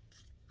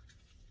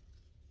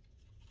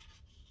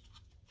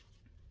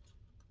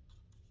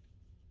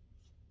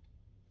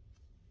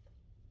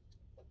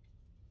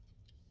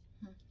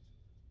 So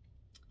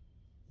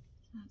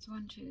that's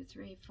 1, 2,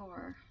 3,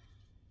 4.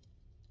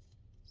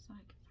 So I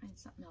can find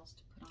something else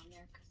to put on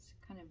there because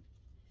I kind of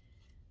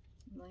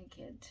like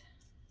it.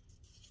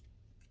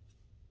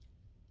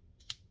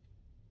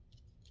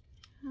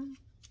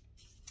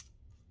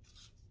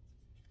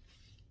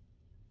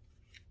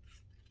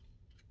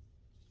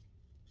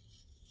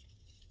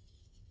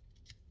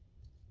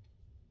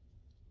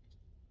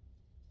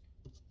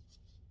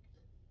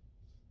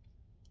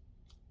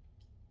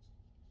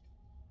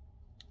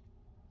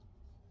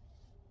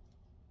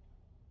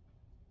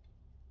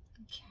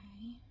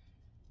 Okay.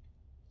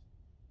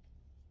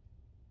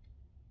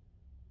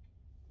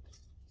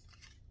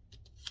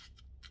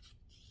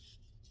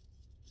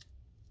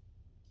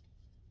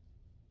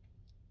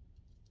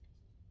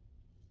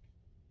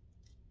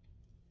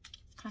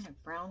 Kind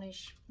of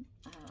brownish,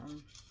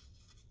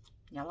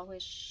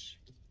 yellowish.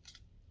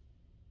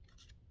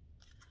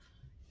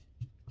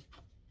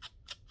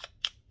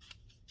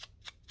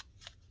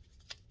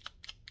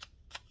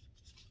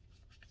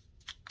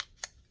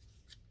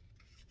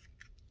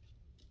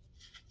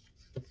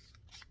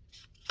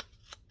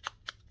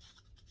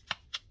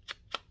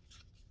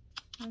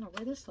 I don't know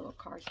where this little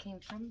card came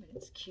from, but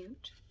it's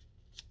cute.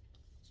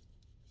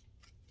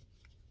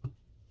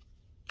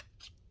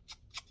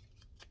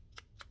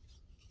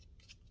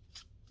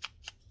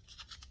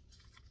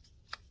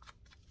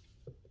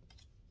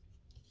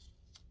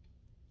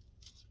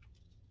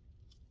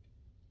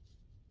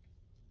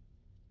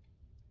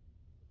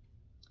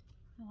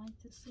 I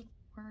like this little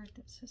word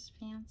that says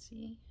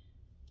fancy.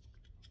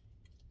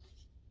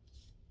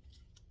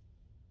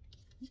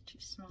 Too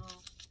small.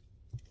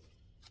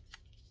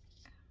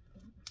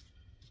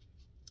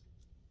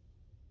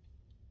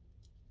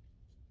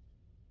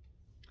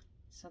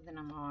 So then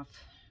I'm off.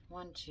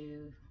 1,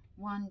 2,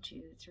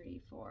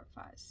 3, 4,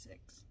 5,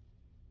 6.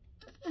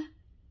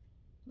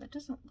 That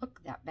doesn't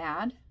look that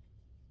bad.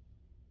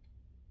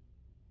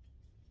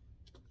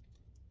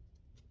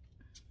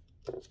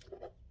 I'm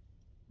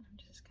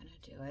just gonna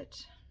do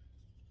it.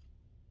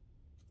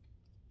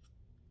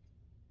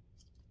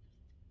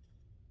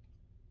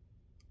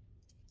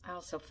 I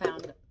also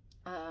found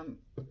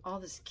all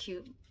this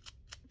cute,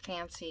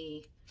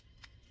 fancy,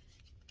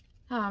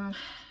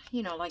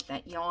 you know, like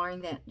that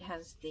yarn that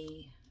has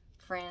the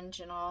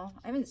fringe and all.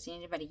 I haven't seen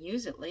anybody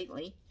use it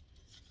lately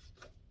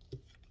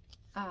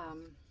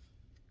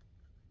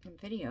in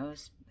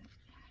videos, but,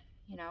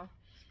 you know,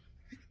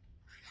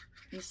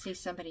 you see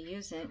somebody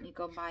use it and you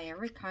go buy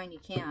every kind you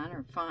can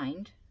or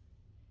find,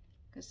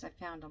 because I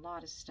found a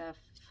lot of stuff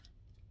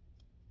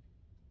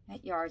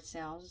at yard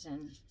sales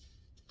and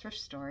thrift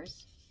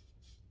stores.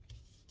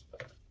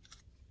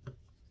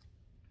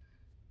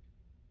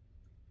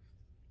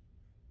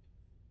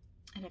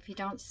 And if you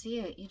don't see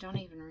it, you don't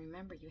even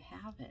remember you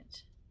have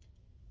it.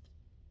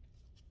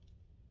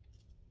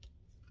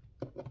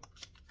 I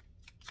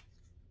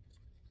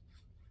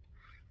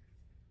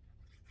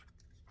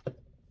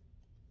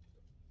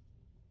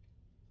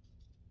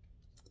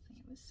think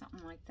it was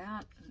something like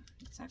that. I don't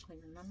exactly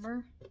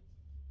remember.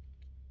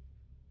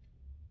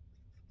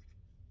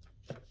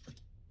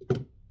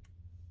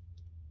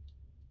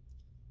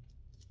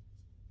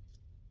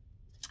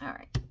 All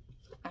right,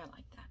 I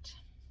like that.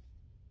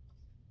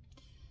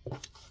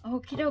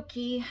 Okie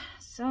dokie.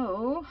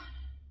 So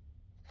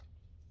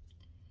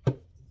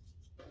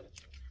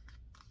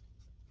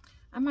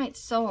I might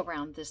sew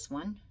around this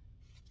one.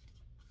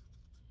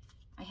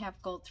 I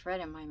have gold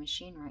thread in my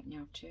machine right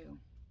now too,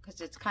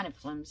 because it's kind of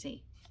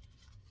flimsy.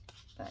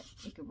 But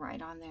you can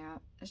write on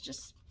there. It's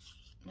just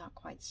not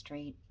quite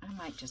straight. I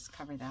might just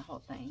cover that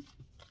whole thing.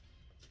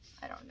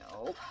 I don't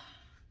know.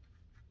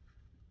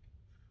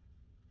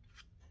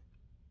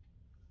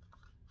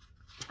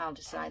 I'll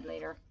decide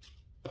later.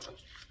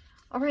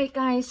 All right,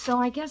 guys, so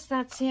I guess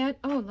that's it.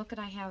 Oh, look,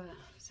 I have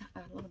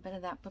a little bit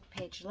of that book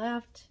page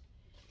left.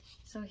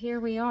 So here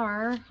we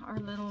are, our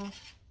little,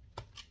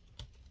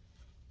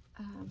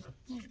 I can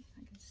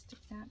stick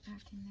that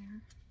back in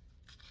there.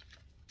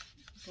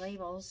 These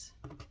labels.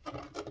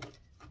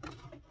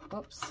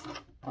 Oops.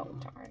 Oh,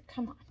 darn,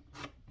 come on.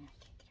 I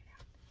can't get it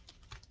out.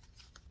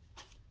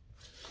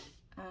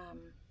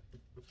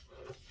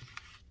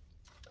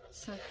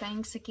 So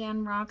thanks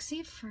again,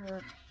 Roxy,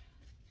 for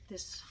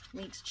this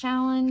week's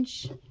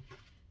challenge.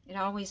 It's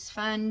always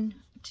fun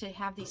to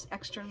have these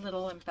extra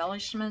little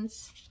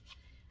embellishments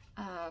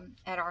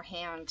at our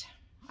hand,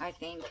 I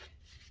think.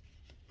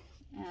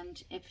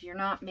 And if you're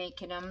not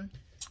making them,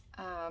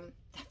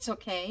 that's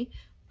okay.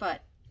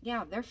 But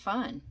yeah, they're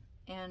fun,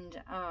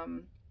 and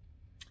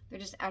they're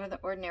just out of the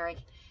ordinary.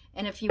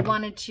 And if you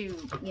wanted to,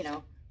 you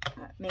know,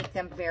 make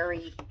them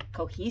very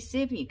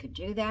cohesive, you could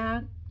do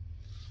that.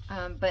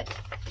 But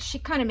she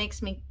kind of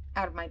makes me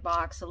out of my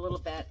box a little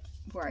bit,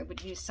 where I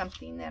would use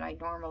something that I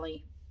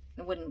normally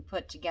wouldn't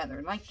put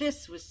together. Like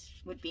this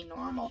would be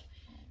normal,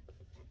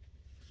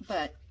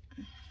 but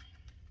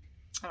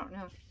I don't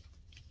know.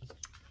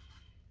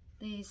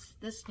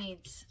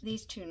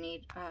 These two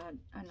need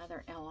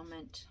another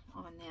element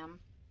on them,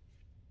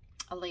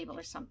 a label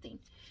or something.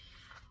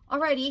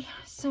 Alrighty,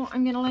 so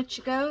I'm gonna let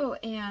you go,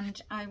 and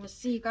I will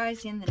see you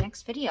guys in the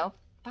next video.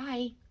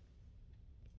 Bye.